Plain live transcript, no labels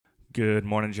Good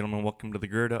morning, gentlemen. Welcome to the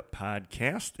Gird Up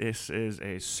Podcast. This is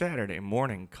a Saturday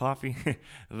morning coffee,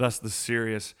 thus the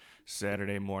serious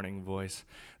Saturday morning voice.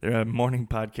 The morning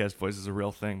podcast voice is a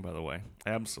real thing, by the way.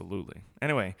 Absolutely.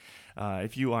 Anyway,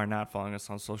 if you are not following us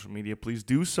on social media, please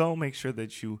do so. Make sure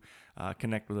that you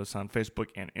connect with us on Facebook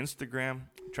and Instagram.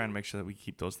 Trying to make sure that we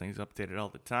keep those things updated all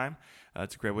the time.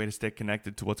 It's a great way to stay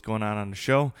connected to what's going on the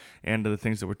show and to the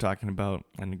things that we're talking about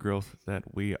and the growth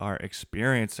that we are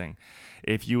experiencing.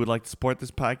 If you would like to support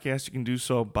this podcast, you can do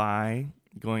so by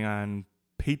going on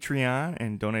Patreon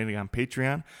and donating on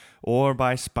Patreon, or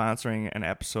by sponsoring an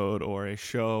episode or a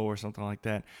show or something like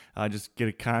that. Just get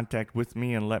in contact with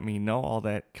me and let me know. All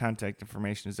that contact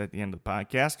information is at the end of the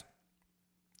podcast.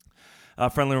 A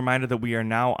friendly reminder that we are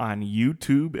now on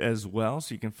YouTube as well,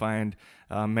 so you can find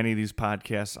many of these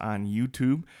podcasts on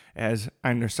YouTube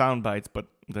and they're sound bites, but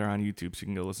they're on YouTube, so you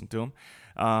can go listen to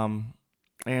them.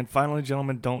 And finally,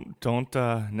 gentlemen, don't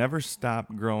never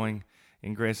stop growing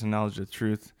in grace and knowledge of the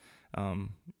truth.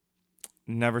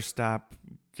 Never stop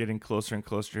getting closer and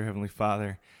closer to your Heavenly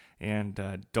Father, and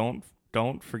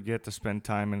don't forget to spend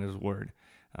time in His Word.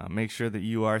 Make sure that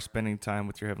you are spending time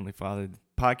with your Heavenly Father.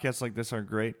 Podcasts like this are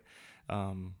great.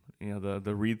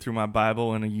 The read through my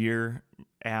Bible in a year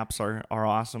apps are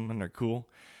awesome and they're cool,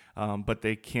 but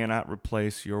they cannot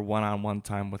replace your one-on-one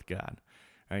time with God.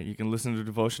 All right, you can listen to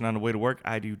devotion on the way to work.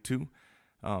 I do too.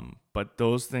 But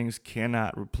those things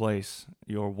cannot replace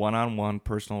your one-on-one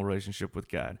personal relationship with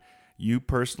God. You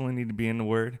personally need to be in the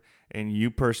Word, and you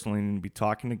personally need to be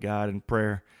talking to God in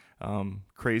prayer,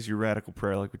 crazy radical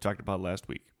prayer like we talked about last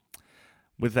week.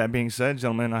 With that being said,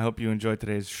 gentlemen, I hope you enjoyed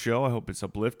today's show. I hope it's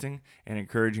uplifting and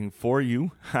encouraging for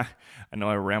you. I know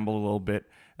I rambled a little bit,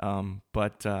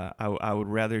 but I would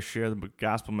rather share the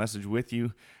gospel message with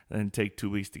you than take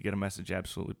 2 weeks to get a message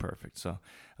absolutely perfect. So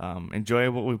enjoy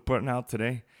what we're putting out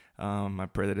today. I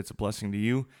pray that it's a blessing to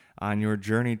you on your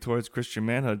journey towards Christian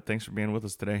manhood. Thanks for being with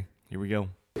us today. Here we go.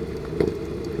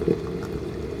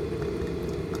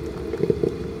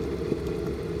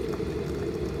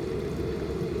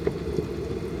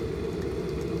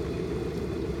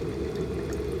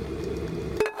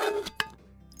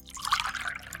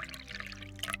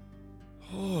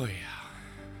 Oh, yeah.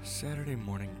 Saturday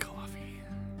morning coffee.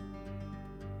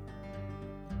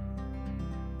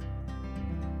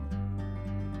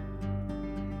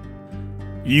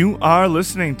 You are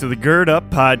listening to the Gird Up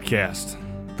Podcast.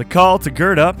 The call to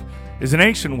gird up is an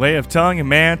ancient way of telling a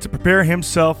man to prepare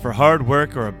himself for hard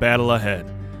work or a battle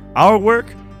ahead. Our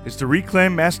work is to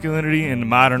reclaim masculinity in the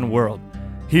modern world.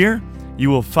 Here,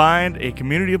 you will find a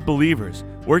community of believers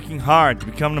working hard to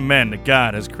become the men that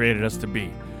God has created us to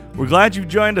be. We're glad you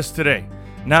joined us today.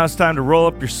 Now it's time to roll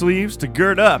up your sleeves, to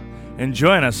gird up, and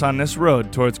join us on this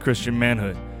road towards Christian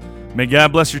manhood. May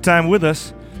God bless your time with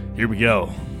us. Here we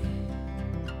go.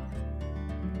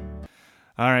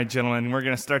 All right, gentlemen, we're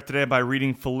going to start today by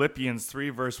reading Philippians 3,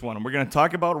 verse 1. And we're going to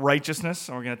talk about righteousness,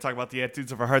 and we're going to talk about the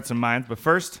attitudes of our hearts and minds. But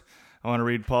first, I want to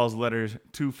read Paul's letter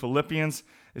to Philippians.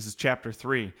 This is chapter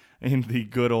 3 in the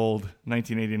good old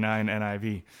 1989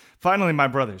 NIV. Finally, my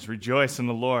brothers, rejoice in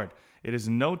the Lord. It is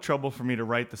no trouble for me to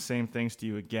write the same things to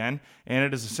you again, and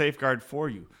it is a safeguard for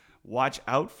you. Watch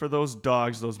out for those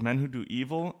dogs, those men who do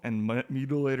evil, and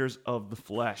mutilators of the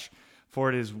flesh. For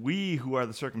it is we who are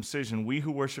the circumcision, we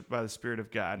who worship by the Spirit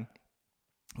of God,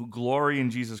 who glory in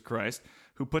Jesus Christ,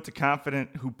 who put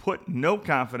no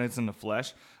confidence in the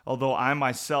flesh, although I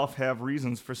myself have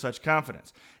reasons for such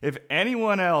confidence. If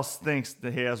anyone else thinks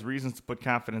that he has reasons to put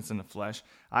confidence in the flesh,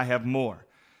 I have more.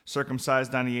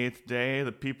 Circumcised on the 8th day,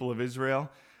 the people of Israel,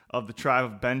 of the tribe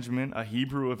of Benjamin, a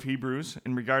Hebrew of Hebrews,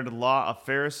 in regard to law, a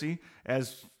Pharisee,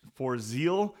 as for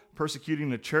zeal, persecuting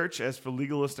the church, as for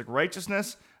legalistic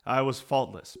righteousness, I was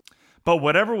faultless. But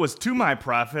whatever was to my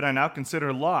profit, I now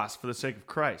consider loss for the sake of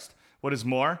Christ. What is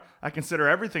more, I consider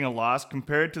everything a loss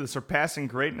compared to the surpassing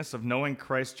greatness of knowing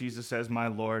Christ Jesus as my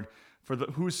Lord, for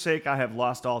whose sake I have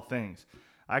lost all things.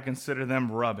 I consider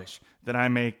them rubbish, that I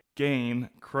may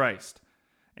gain Christ,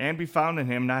 and be found in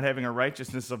him, not having a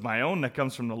righteousness of my own that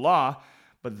comes from the law,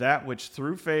 but that which is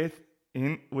through faith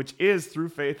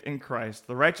in Christ,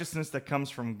 the righteousness that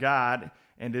comes from God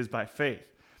and is by faith.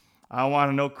 I want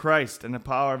to know Christ and the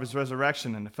power of his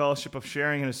resurrection and the fellowship of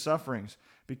sharing in his sufferings,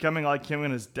 becoming like him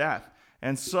in his death,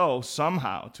 and so,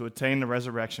 somehow, to attain the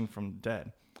resurrection from the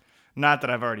dead. Not that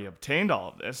I've already obtained all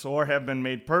of this or have been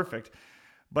made perfect,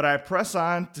 but I press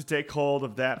on to take hold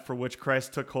of that for which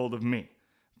Christ took hold of me.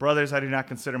 Brothers, I do not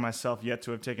consider myself yet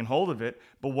to have taken hold of it,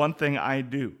 but one thing I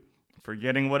do.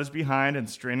 Forgetting what is behind and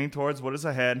straining towards what is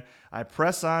ahead, I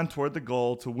press on toward the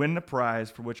goal to win the prize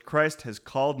for which Christ has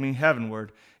called me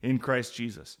heavenward in Christ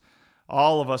Jesus.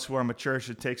 All of us who are mature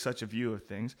should take such a view of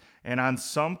things, and on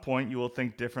some point you will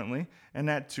think differently, and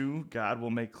that too God will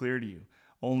make clear to you.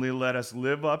 Only let us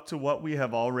live up to what we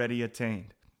have already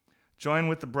attained. Join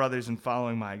with the brothers in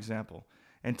following my example,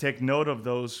 and take note of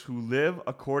those who live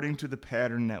according to the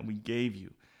pattern that we gave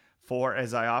you. For,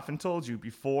 as I often told you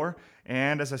before,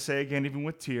 and as I say again even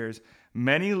with tears,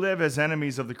 many live as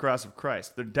enemies of the cross of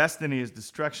Christ. Their destiny is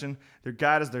destruction, their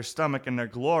God is their stomach, and their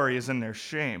glory is in their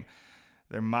shame.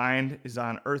 Their mind is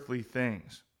on earthly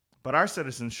things. But our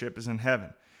citizenship is in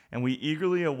heaven, and we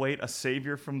eagerly await a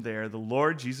Savior from there, the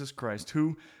Lord Jesus Christ,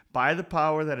 who, by the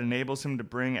power that enables him to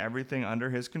bring everything under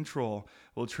his control,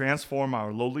 will transform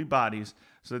our lowly bodies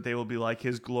so that they will be like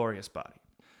his glorious body.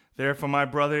 Therefore, my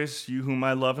brothers, you whom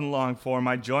I love and long for,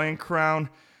 my joy and crown,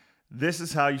 this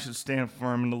is how you should stand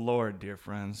firm in the Lord, dear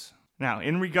friends. Now,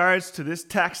 in regards to this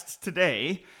text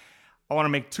today, I want to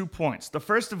make 2 points. The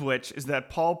first of which is that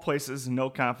Paul places no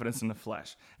confidence in the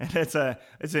flesh. And it's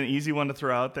an easy one to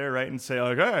throw out there, right? And say,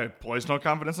 like, hey, place no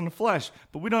confidence in the flesh.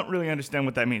 But we don't really understand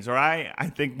what that means. Or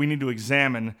I think we need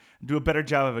to do a better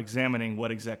job of examining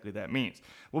what exactly that means.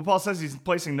 When Paul says he's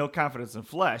placing no confidence in the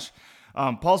flesh,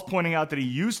 Paul's pointing out that he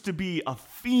used to be a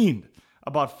fiend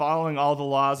about following all the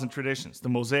laws and traditions, the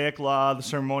Mosaic law, the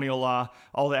ceremonial law,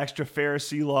 all the extra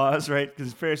Pharisee laws, right?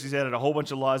 Because the Pharisees added a whole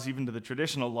bunch of laws even to the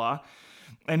traditional law.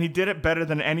 And he did it better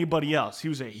than anybody else. He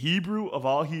was a Hebrew of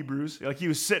all Hebrews. Like, he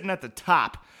was sitting at the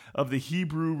top of the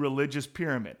Hebrew religious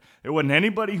pyramid. There wasn't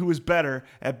anybody who was better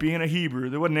at being a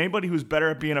Hebrew. There wasn't anybody who was better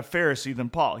at being a Pharisee than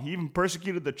Paul. He even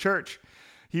persecuted the church.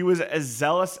 He was as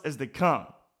zealous as they come.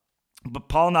 But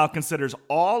Paul now considers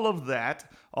all of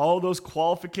that, all of those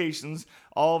qualifications,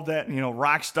 all of that,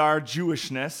 rock star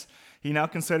Jewishness, he now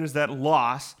considers that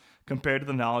loss compared to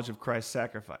the knowledge of Christ's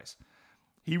sacrifice.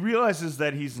 He realizes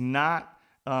that he's not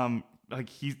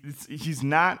he's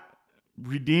not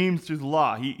redeemed through the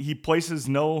law. He places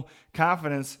no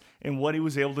confidence in what he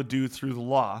was able to do through the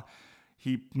law.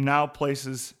 He now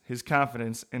places his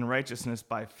confidence in righteousness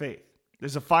by faith.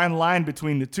 There's a fine line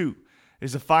between the two.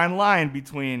 There's a fine line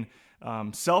between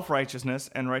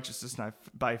self-righteousness and righteousness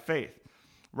by faith.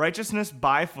 Righteousness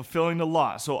by fulfilling the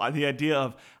law. So the idea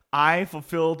of I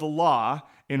fulfill the law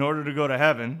in order to go to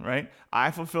heaven, right? I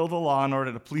fulfill the law in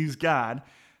order to please God.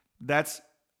 That's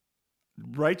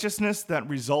righteousness that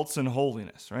results in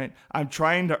holiness, right? I'm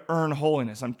trying to earn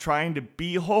holiness. I'm trying to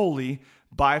be holy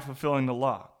by fulfilling the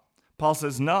law. Paul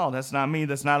says, no, that's not me.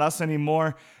 That's not us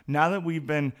anymore. Now that we've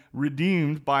been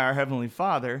redeemed by our Heavenly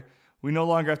Father, we no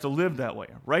longer have to live that way.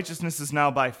 Righteousness is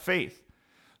now by faith.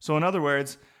 So in other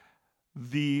words,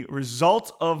 the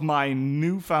result of my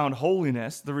newfound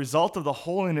holiness, the result of the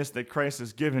holiness that Christ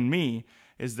has given me,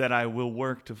 is that I will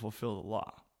work to fulfill the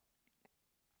law.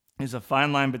 There's a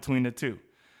fine line between the two.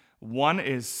 One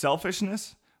is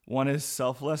selfishness, one is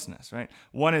selflessness, right?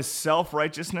 One is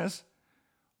self-righteousness,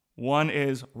 one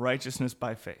is righteousness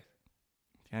by faith.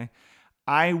 Okay?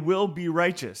 I will be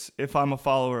righteous if I'm a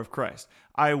follower of Christ.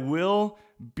 I will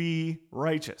be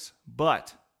righteous,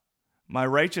 but my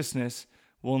righteousness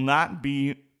will not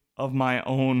be of my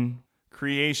own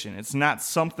creation. It's not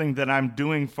something that I'm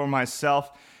doing for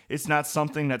myself. It's not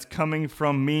something that's coming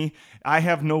from me. I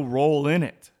have no role in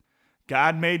it.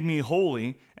 God made me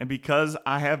holy, and because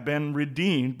I have been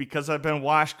redeemed, because I've been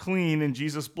washed clean in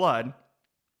Jesus' blood,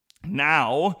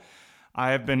 now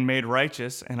I have been made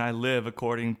righteous, and I live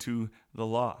according to the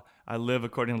law. I live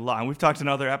according to the law. And we've talked in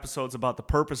other episodes about the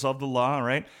purpose of the law,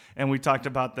 right? And we talked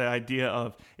about the idea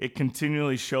of it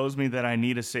continually shows me that I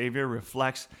need a Savior,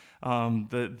 reflects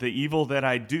the evil that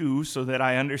I do so that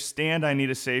I understand I need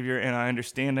a Savior and I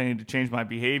understand I need to change my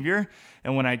behavior.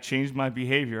 And when I change my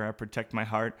behavior, I protect my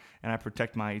heart and I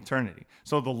protect my eternity.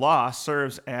 So the law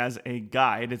serves as a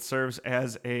guide. It serves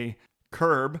as a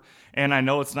curb. And I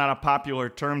know it's not a popular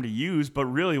term to use, but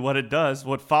really what it does,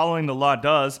 what following the law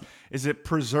does, is it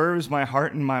preserves my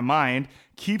heart and my mind,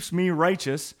 keeps me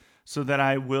righteous so that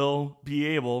I will be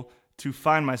able to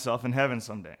find myself in heaven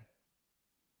someday.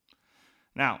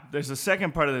 Now, there's a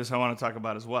second part of this I want to talk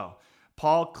about as well.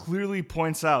 Paul clearly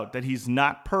points out that he's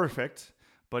not perfect,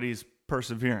 but he's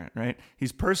perseverant, right?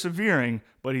 He's persevering,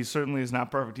 but he certainly is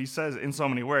not perfect. He says in so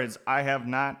many words, I have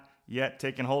not yet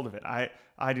taken hold of it.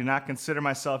 I do not consider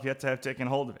myself yet to have taken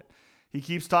hold of it. He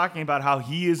keeps talking about how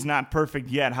he is not perfect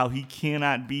yet, how he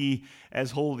cannot be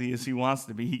as holy as he wants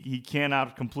to be. He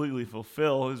cannot completely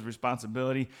fulfill his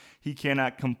responsibility. He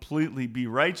cannot completely be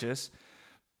righteous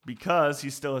because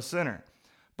he's still a sinner.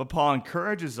 But Paul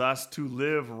encourages us to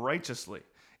live righteously.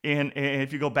 And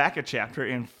if you go back a chapter,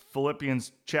 in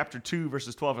Philippians chapter 2,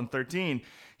 verses 12 and 13,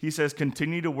 he says,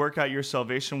 continue to work out your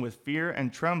salvation with fear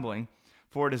and trembling,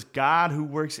 For it is God who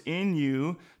works in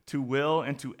you to will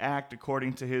and to act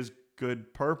according to his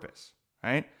good purpose,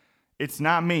 right? It's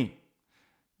not me.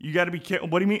 You got to be careful.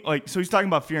 What do you mean? Like, so he's talking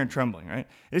about fear and trembling, right?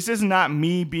 This is not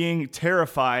me being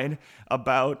terrified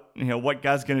about, what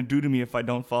God's going to do to me if I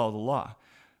don't follow the law.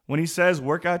 When he says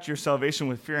work out your salvation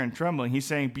with fear and trembling, he's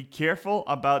saying be careful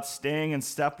about staying in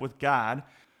step with God,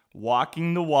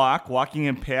 walking the walk, walking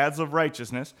in paths of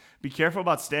righteousness. Be careful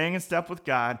about staying in step with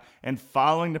God and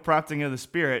following the prompting of the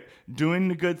Spirit, doing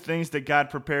the good things that God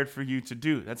prepared for you to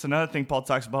do. That's another thing Paul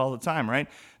talks about all the time, right?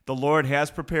 The Lord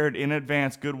has prepared in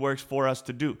advance good works for us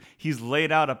to do. He's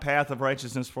laid out a path of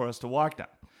righteousness for us to walk down.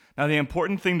 Now, the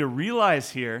important thing to realize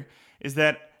here is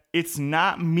that it's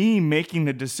not me making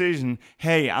the decision,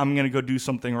 hey, I'm going to go do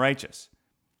something righteous.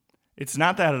 It's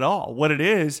not that at all. What it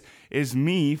is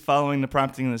me following the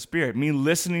prompting of the Spirit, me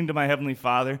listening to my Heavenly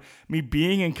Father, me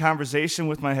being in conversation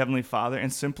with my Heavenly Father,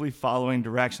 and simply following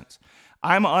directions.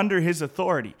 I'm under his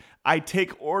authority. I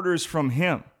take orders from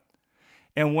him.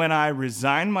 And when I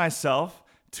resign myself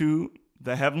to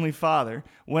the Heavenly Father,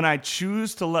 when I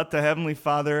choose to let the Heavenly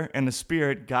Father and the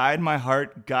Spirit guide my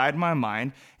heart, guide my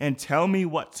mind, and tell me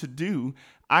what to do,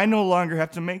 I no longer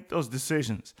have to make those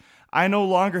decisions. I no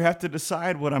longer have to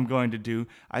decide what I'm going to do.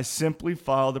 I simply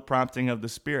follow the prompting of the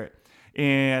Spirit.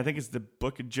 And I think it's the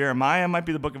book of Jeremiah, it might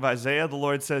be the book of Isaiah. The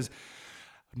Lord says,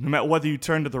 no matter whether you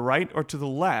turn to the right or to the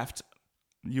left,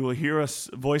 you will hear a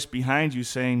voice behind you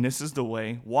saying, this is the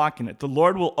way, walk in it. The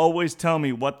Lord will always tell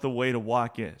me what the way to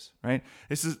walk is, right?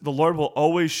 The Lord will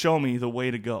always show me the way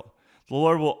to go. The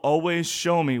Lord will always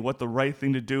show me what the right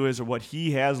thing to do is or what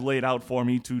he has laid out for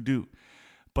me to do.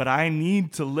 But I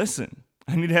need to listen.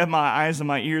 I need to have my eyes and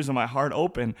my ears and my heart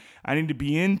open. I need to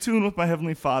be in tune with my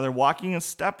Heavenly Father, walking in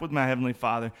step with my Heavenly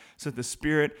Father so that the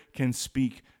Spirit can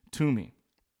speak to me.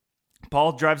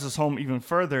 Paul drives us home even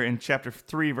further in chapter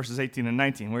 3, verses 18 and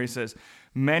 19, where he says,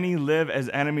 many live as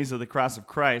enemies of the cross of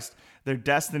Christ. Their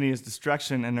destiny is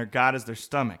destruction, and their God is their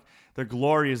stomach. Their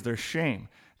glory is their shame.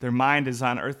 Their mind is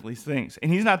on earthly things.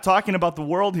 And he's not talking about the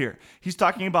world here. He's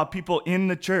talking about people in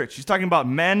the church. He's talking about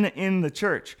men in the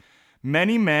church.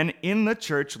 Many men in the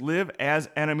church live as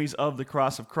enemies of the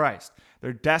cross of Christ.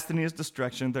 Their destiny is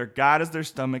destruction. Their God is their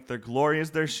stomach. Their glory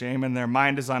is their shame, and their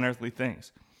mind is on earthly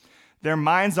things. Their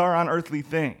minds are on earthly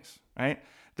things, right?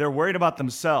 They're worried about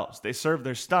themselves. They serve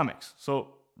their stomachs.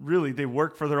 So really, they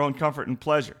work for their own comfort and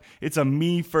pleasure. It's a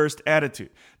me-first attitude.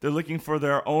 They're looking for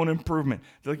their own improvement.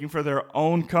 They're looking for their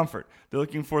own comfort. They're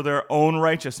looking for their own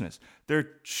righteousness.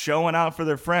 They're showing out for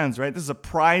their friends, right? This is a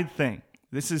pride thing.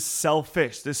 This is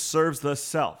selfish. This serves the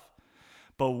self.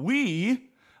 But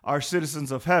we are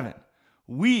citizens of heaven.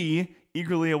 We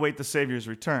eagerly await the Savior's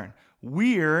return.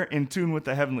 We're in tune with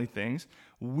the heavenly things.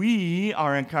 We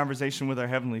are in conversation with our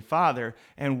Heavenly Father,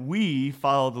 and we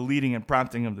follow the leading and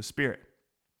prompting of the Spirit.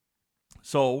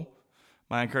 So,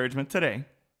 my encouragement today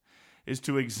is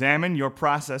to examine your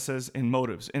processes and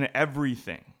motives in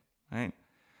everything, right?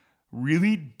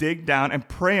 Really dig down and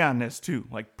pray on this too.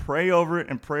 Like pray over it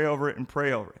and pray over it and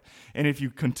pray over it. And if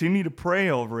you continue to pray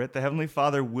over it, the Heavenly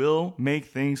Father will make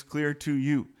things clear to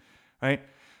you, right?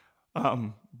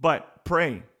 But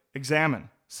pray, examine.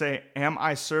 Say, am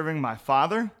I serving my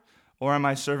Father or am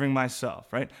I serving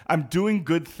myself, right? I'm doing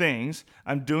good things.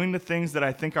 I'm doing the things that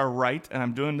I think are right, and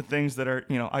I'm doing the things that are,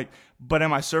 but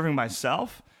am I serving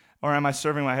myself or am I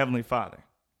serving my Heavenly Father?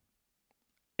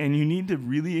 And you need to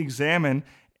really examine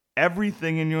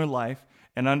everything in your life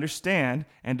and understand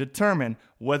and determine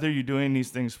whether you're doing these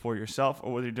things for yourself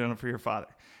or whether you're doing it for your Father.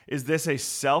 Is this a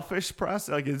selfish process?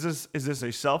 Like, is this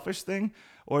a selfish thing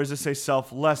or is this a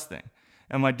selfless thing?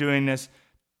 Am I doing this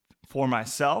for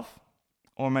myself,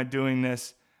 or am I doing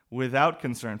this without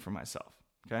concern for myself?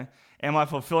 Okay? Am I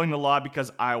fulfilling the law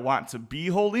because I want to be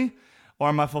holy, or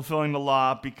am I fulfilling the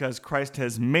law because Christ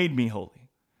has made me holy?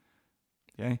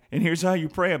 Okay? And here's how you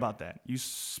pray about that. You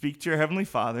speak to your Heavenly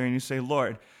Father and you say,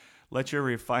 Lord, let your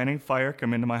refining fire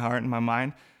come into my heart and my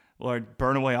mind. Lord,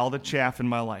 burn away all the chaff in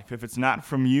my life. If it's not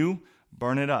from you,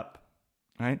 burn it up.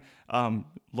 Right?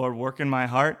 Lord, work in my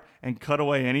heart and cut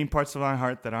away any parts of my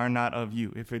heart that are not of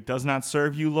you. If it does not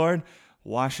serve you, Lord,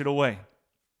 wash it away.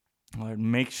 Lord,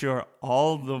 make sure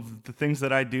all of the things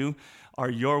that I do are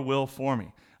your will for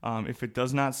me. If it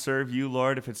does not serve you,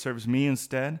 Lord, if it serves me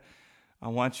instead, I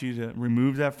want you to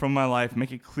remove that from my life.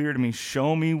 Make it clear to me.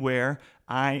 Show me where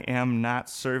I am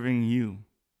not serving you.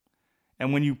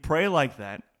 And when you pray like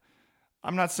that,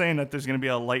 I'm not saying that there's going to be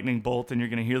a lightning bolt and you're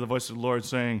going to hear the voice of the Lord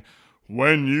saying,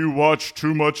 when you watch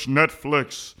too much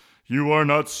Netflix, you are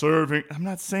not serving. I'm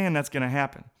not saying that's going to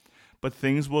happen. But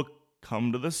things will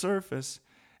come to the surface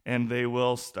and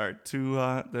they'll start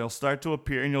to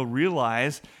appear, and you'll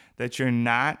realize that you're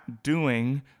not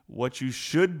doing what you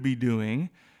should be doing,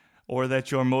 or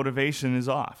that your motivation is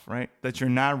off, right? That you're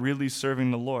not really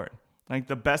serving the Lord. Like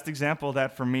the best example of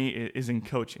that for me is in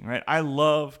coaching, right? I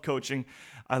love coaching.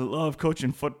 I love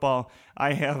coaching football.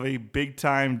 I have a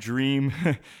big-time dream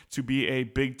to be a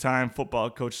big-time football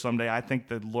coach someday. I think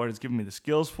the Lord has given me the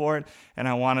skills for it, and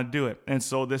I want to do it. And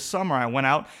so this summer I went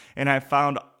out and I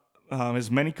found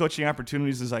as many coaching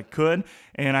opportunities as I could,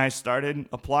 and I started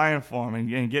applying for them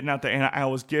and getting out there. And I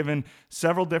was given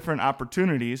several different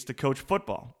opportunities to coach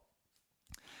football.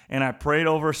 And I prayed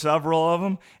over several of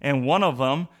them, and one of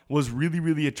them was really,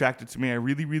 really attracted to me. I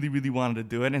really, really, really wanted to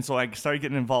do it, and so I started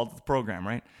getting involved with the program,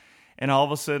 right? And all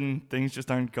of a sudden, things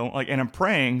just aren't going, and I'm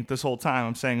praying this whole time.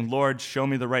 I'm saying, Lord, show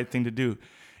me the right thing to do.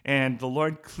 And the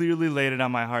Lord clearly laid it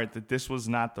on my heart that this was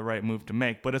not the right move to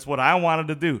make, but it's what I wanted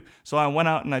to do. So I went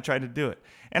out and I tried to do it.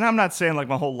 And I'm not saying like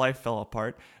my whole life fell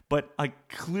apart, but I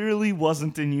clearly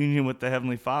wasn't in union with the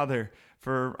Heavenly Father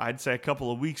for, I'd say, a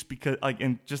couple of weeks, because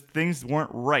and just things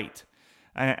weren't right.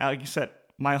 Like you said,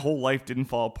 my whole life didn't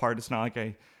fall apart. It's not like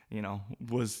I,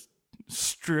 was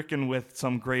stricken with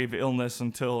some grave illness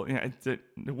until, it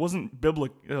wasn't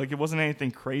biblical, like it wasn't anything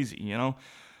crazy,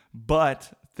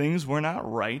 but things were not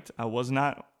right. I was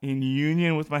not in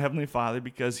union with my Heavenly Father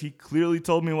because He clearly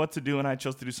told me what to do, and I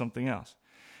chose to do something else.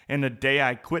 And the day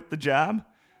I quit the job,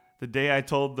 the day I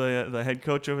told the head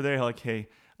coach over there, like, hey,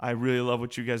 I really love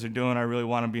what you guys are doing. I really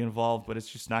want to be involved, but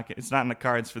it's not in the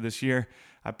cards for this year.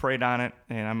 I prayed on it,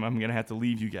 and I'm going to have to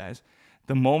leave you guys.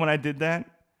 The moment I did that,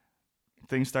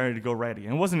 things started to go right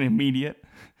again. It wasn't immediate,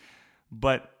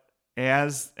 but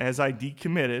as I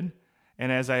decommitted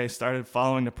and as I started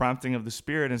following the prompting of the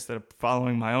Spirit instead of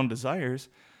following my own desires,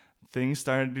 things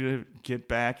started to get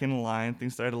back in line.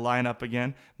 Things started to line up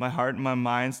again. My heart and my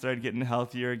mind started getting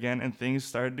healthier again, and things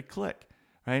started to click.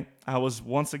 Right? I was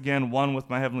once again one with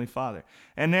my Heavenly Father.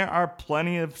 And there are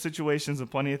plenty of situations and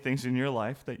plenty of things in your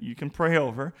life that you can pray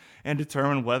over and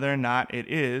determine whether or not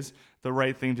it is the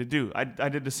right thing to do. I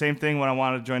did the same thing when I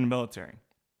wanted to join the military.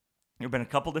 There have been a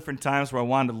couple different times where I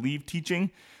wanted to leave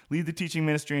the teaching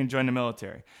ministry and join the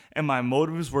military. And my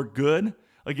motives were good.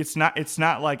 Like it's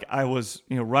not like I was,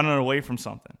 running away from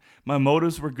something. My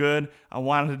motives were good. I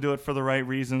wanted to do it for the right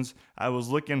reasons. I was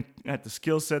looking at the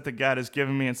skill set that God has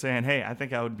given me and saying, hey, I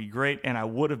think I would be great, and I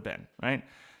would have been, right?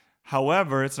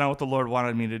 However, it's not what the Lord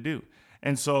wanted me to do.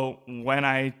 And so when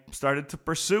I started to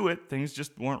pursue it, things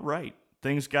just weren't right.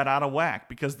 Things got out of whack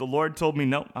because the Lord told me,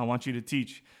 no, I want you to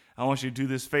teach. I want you to do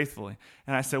this faithfully.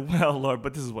 And I said, well, Lord,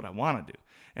 but this is what I want to do.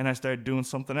 And I started doing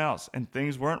something else, and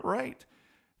things weren't right.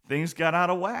 Things got out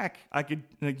of whack.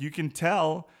 You can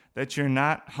tell that you're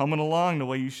not humming along the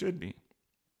way you should be.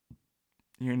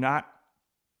 You're not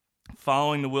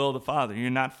following the will of the Father. You're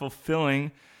not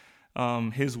fulfilling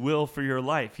His will for your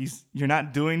life. You're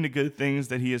not doing the good things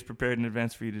that He has prepared in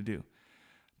advance for you to do.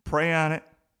 Pray on it.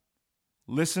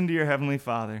 Listen to your Heavenly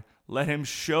Father. Let Him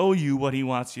show you what He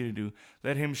wants you to do.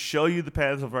 Let Him show you the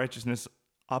paths of righteousness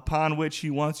upon which He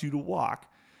wants you to walk.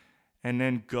 And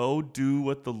then go do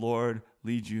what the Lord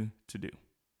leads you to do.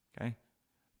 Okay?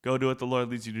 Go do what the Lord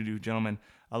leads you to do, gentlemen.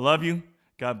 I love you.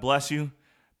 God bless you.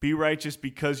 Be righteous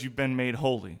because you've been made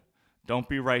holy. Don't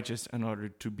be righteous in order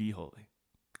to be holy.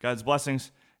 God's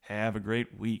blessings. Have a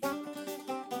great week.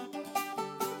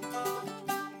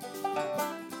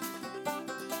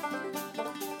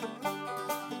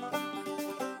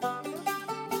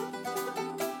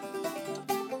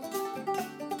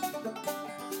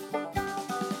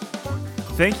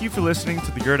 Thank you for listening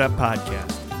to the Gird Up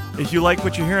Podcast. If you like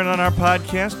what you're hearing on our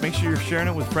podcast, make sure you're sharing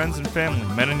it with friends and family,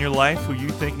 men in your life who you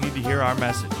think need to hear our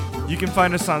message. You can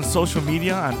find us on social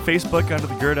media, on Facebook under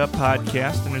the Gird Up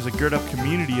Podcast, and there's a Gird Up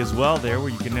community as well there where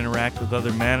you can interact with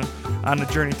other men on the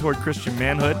journey toward Christian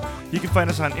manhood. You can find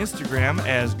us on Instagram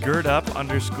as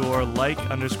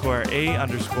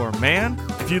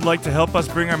girdup_like_a_man. If you'd like to help us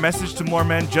bring our message to more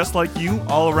men just like you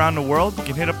all around the world, you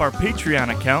can hit up our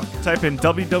Patreon account. Type in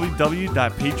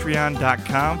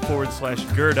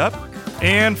www.patreon.com/girdup.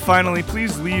 And finally,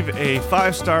 please leave a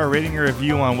 5-star rating or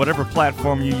review on whatever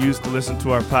platform you use to listen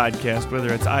to our podcast,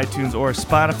 whether it's iTunes or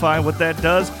Spotify. What that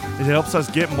does is it helps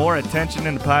us get more attention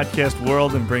in the podcast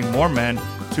world and bring more men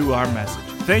to our message.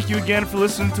 Thank you again for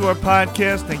listening to our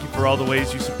podcast. Thank you for all the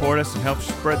ways you support us and help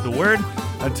spread the word.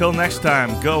 Until next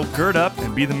time, go gird up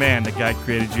and be the man that God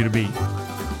created you to be.